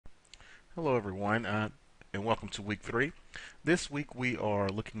Hello everyone, and welcome to week 3. This week we are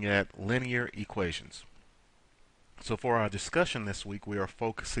looking at linear equations. So for our discussion this week we are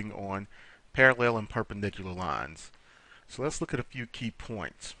focusing on parallel and perpendicular lines. So let's look at a few key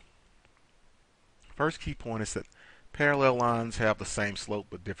points. First key point is that parallel lines have the same slope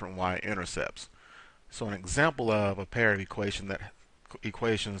but different y-intercepts. So an example of a pair of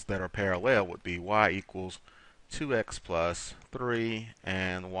equations that are parallel would be y equals 2x plus 3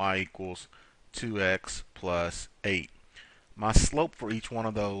 and y equals 2x plus 8. My slope for each one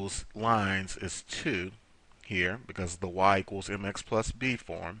of those lines is 2 here because of the y equals mx plus b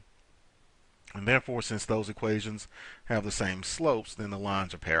form. And therefore, since those equations have the same slopes, then the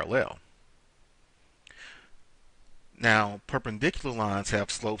lines are parallel. Now, perpendicular lines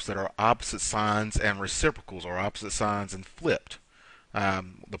have slopes that are opposite signs and reciprocals, or opposite signs and flipped.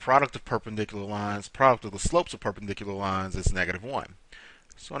 The product of the slopes of perpendicular lines is -1.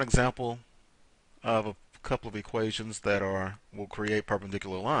 So an example of a couple of equations that will create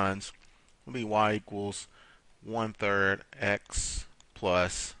perpendicular lines will be y equals 1/3 x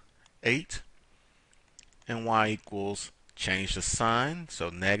plus 8 and y equals, change the sign, so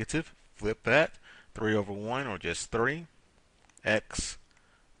negative, flip that, 3 over 1 or just 3, x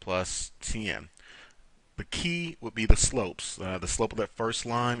plus 10. The key would be the slopes. The slope of that first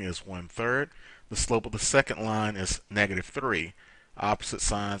line is 1/3. The slope of the second line is -3. Opposite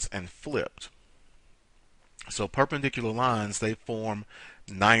signs and flipped. So perpendicular lines, they form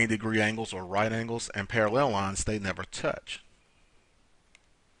 90-degree angles or right angles, and parallel lines, they never touch.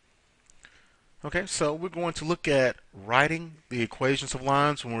 Okay, so we're going to look at writing the equations of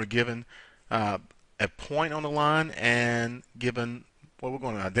lines when we're given a point on the line and given, well, we're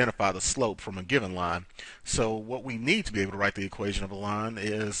going to identify the slope from a given line. So what we need to be able to write the equation of a line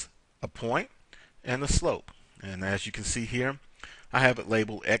is a point and the slope. And as you can see here, I have it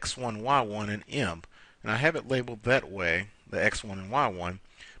labeled x1, y1, and m. And I have it labeled that way, the x1 and y1,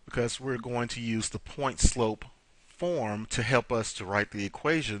 because we're going to use the point slope form to help us to write the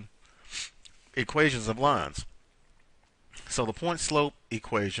equations of lines. So the point slope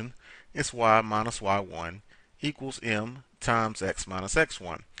equation is y minus y1 equals m times x minus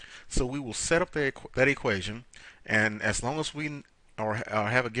x1. So we will set up that equation, and as long as we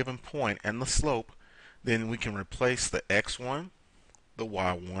have a given point and the slope, then we can replace the x1, the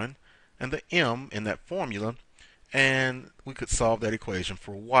y1, and the m in that formula, and we could solve that equation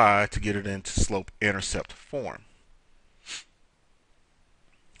for y to get it into slope-intercept form.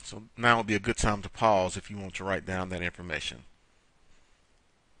 So now would be a good time to pause if you want to write down that information.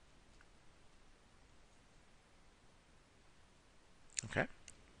 Okay.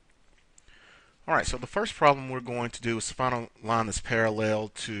 All right, so the first problem we're going to do is to find a line that's parallel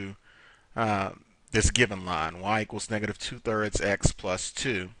to this given line, y equals -2/3 x plus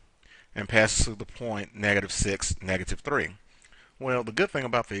 2, and passes through the point -6, -3. Well, the good thing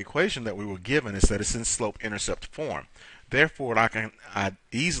about the equation that we were given is that it's in slope-intercept form. Therefore, I can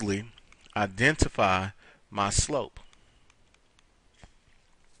easily identify my slope.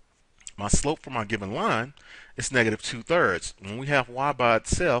 My slope for my given line is -2/3. When we have y by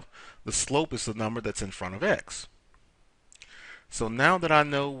itself, the slope is the number that's in front of x. So now that I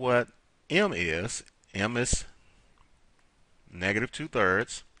know what m is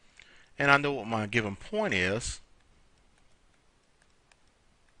 -2/3, and I know what my given point is,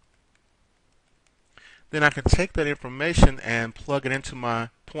 then I can take that information and plug it into my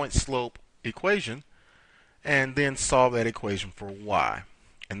point slope equation and then solve that equation for y.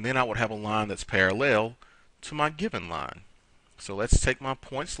 And then I would have a line that's parallel to my given line. So let's take my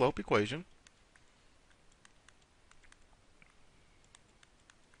point slope equation.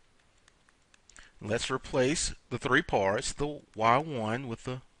 Let's replace the three parts, the y1 with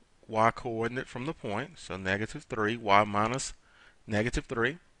the y coordinate from the point, so -3, y minus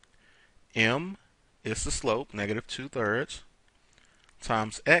 -3. M is the slope, -2/3,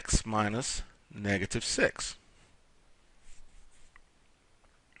 times x minus -6.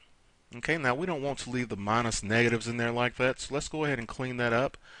 Okay, now we don't want to leave the minus negatives in there like that, so let's go ahead and clean that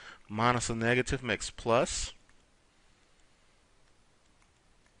up. Minus a negative makes plus.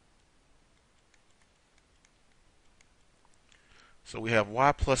 So we have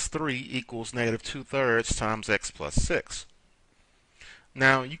y plus 3 equals -2/3 times x plus 6.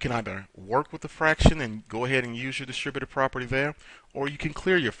 Now you can either work with the fraction and go ahead and use your distributive property there, or you can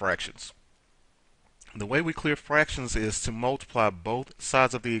clear your fractions. The way we clear fractions is to multiply both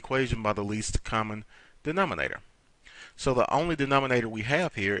sides of the equation by the least common denominator. So the only denominator we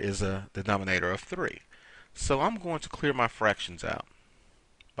have here is a denominator of 3. So I'm going to clear my fractions out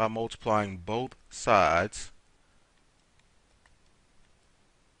by multiplying both sides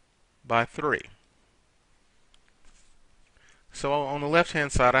by 3. So on the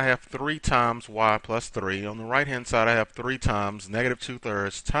left-hand side, I have 3 times y plus 3. On the right-hand side, I have 3 times negative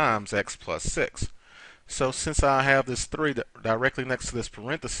 2/3 times x plus 6. So since I have this 3 directly next to this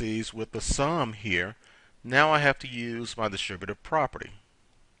parentheses with the sum here, now I have to use my distributive property.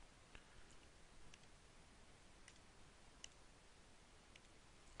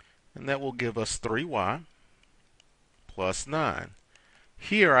 And that will give us 3y plus 9.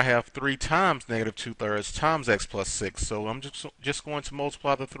 Here I have 3 times negative 2/3 times x plus 6, so I'm just going to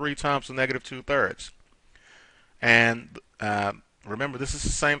multiply the 3 times the negative 2/3. And remember, this is the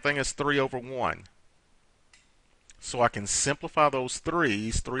same thing as 3 over 1. So I can simplify those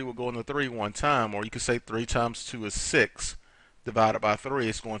 3's. 3 will go into 3 one time, or you could say 3 times 2 is 6. Divided by 3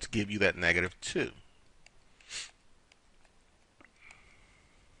 is going to give you that negative 2.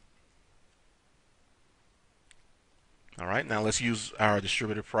 All right, now let's use our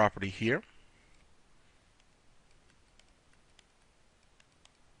distributive property here.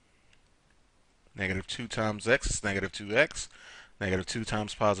 Negative 2 times x is negative 2x. Negative 2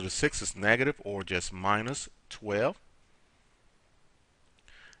 times positive 6 is negative, or just minus 12.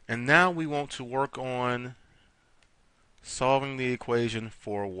 And now we want to work on solving the equation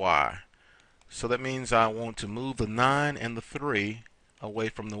for y. So that means I want to move the 9 and the 3 away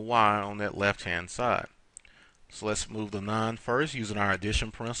from the y on that left-hand side. So let's move the 9 first. Using our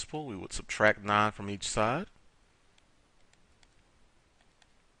addition principle, we would subtract 9 from each side.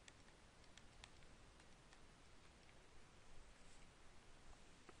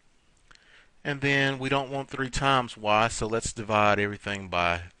 And then we don't want 3 times y, so let's divide everything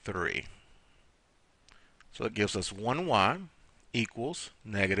by 3. So it gives us 1y equals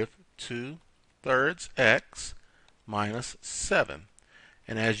negative 2/3 x minus 7.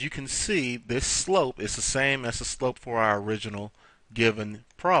 And as you can see, this slope is the same as the slope for our original given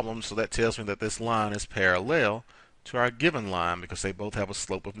problem, so that tells me that this line is parallel to our given line because they both have a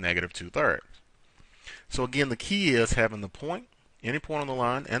slope of negative 2/3. So again, the key is having the point, any point on the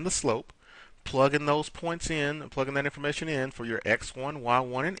line, and the slope, plugging those points in, plugging that information in for your x1,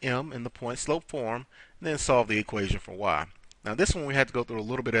 y1, and m in the point slope form, and then solve the equation for y. Now this one we had to go through a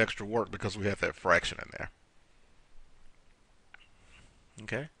little bit of extra work because we have that fraction in there.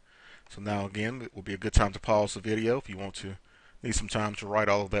 Okay, so now again, it will be a good time to pause the video if you want to need some time to write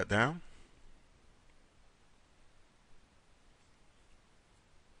all of that down.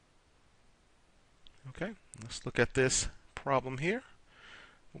 Okay, let's look at this problem here.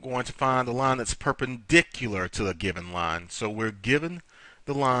 We're going to find the line that's perpendicular to the given line. So we're given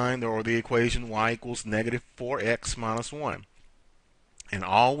the line or the equation y equals negative 4x minus 1. And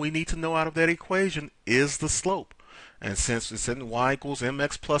all we need to know out of that equation is the slope. And since it's in y equals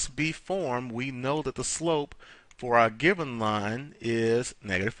mx plus b form, we know that the slope for our given line is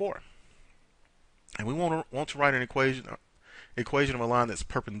negative 4. And we want to write an equation of a line that's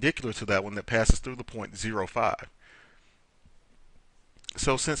perpendicular to that one that passes through the point 0,5.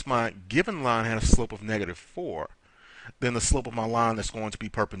 So since my given line had a slope of negative 4, then the slope of my line that's going to be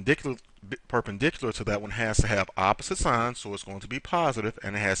perpendicular to that one has to have opposite signs, so it's going to be positive,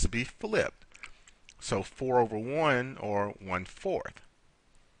 and it has to be flipped. So 4 over 1, or 1/4.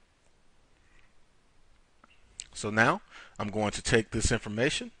 So now I'm going to take this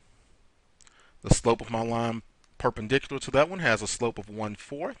information. The slope of my line perpendicular to that one has a slope of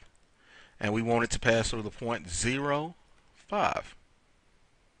 1/4, and we want it to pass through the point 0,5.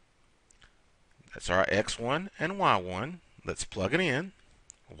 That's our x1 and y1. Let's plug it in.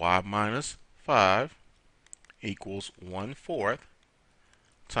 Y minus 5 equals 1/4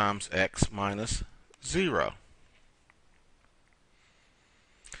 times x minus 0.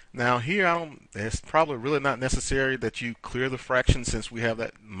 Now here, it's probably really not necessary that you clear the fraction since we have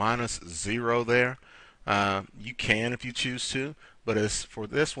that minus 0 there. You can if you choose to, but as for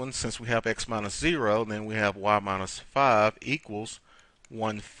this one, since we have x minus 0, then we have y minus 5 equals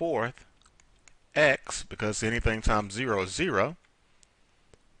 1/4 x, because anything times 0 is 0.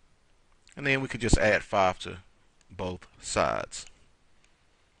 And then we could just add 5 to both sides.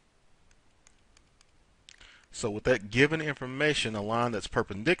 So with that given information, a line that's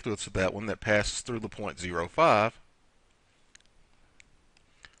perpendicular to that one that passes through the point 0,5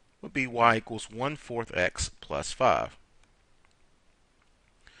 would be y equals 1/4 x plus 5.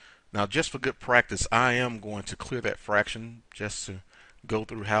 Now just for good practice, I am going to clear that fraction just to go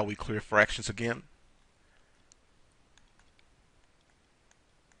through how we clear fractions again.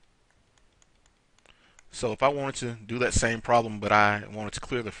 So if I wanted to do that same problem, but I wanted to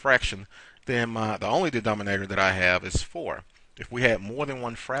clear the fraction, then the only denominator that I have is 4. If we had more than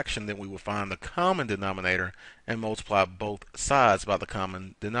one fraction, then we would find the common denominator and multiply both sides by the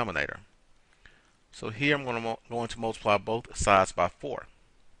common denominator. So here I'm going to multiply both sides by 4.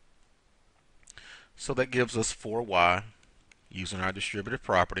 So that gives us 4y using our distributive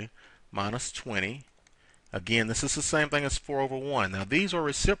property minus 20. Again, this is the same thing as 4 over 1. Now these are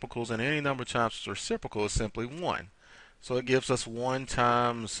reciprocals, and any number times its reciprocal is simply 1. So it gives us 1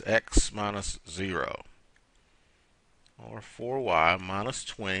 times x minus 0. Or 4y minus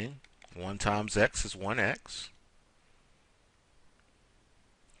 20. 1 times x is 1x.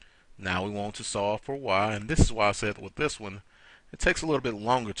 Now we want to solve for y, and this is why I said with this one, it takes a little bit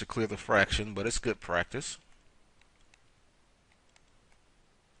longer to clear the fraction, but it's good practice.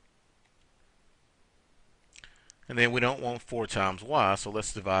 And then we don't want 4 times y, so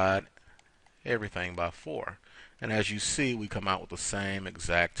let's divide everything by 4. And as you see, we come out with the same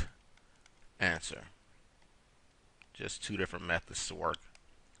exact answer. Just two different methods to work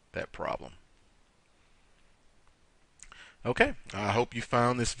that problem. Okay, I hope you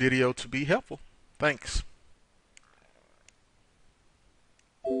found this video to be helpful. Thanks.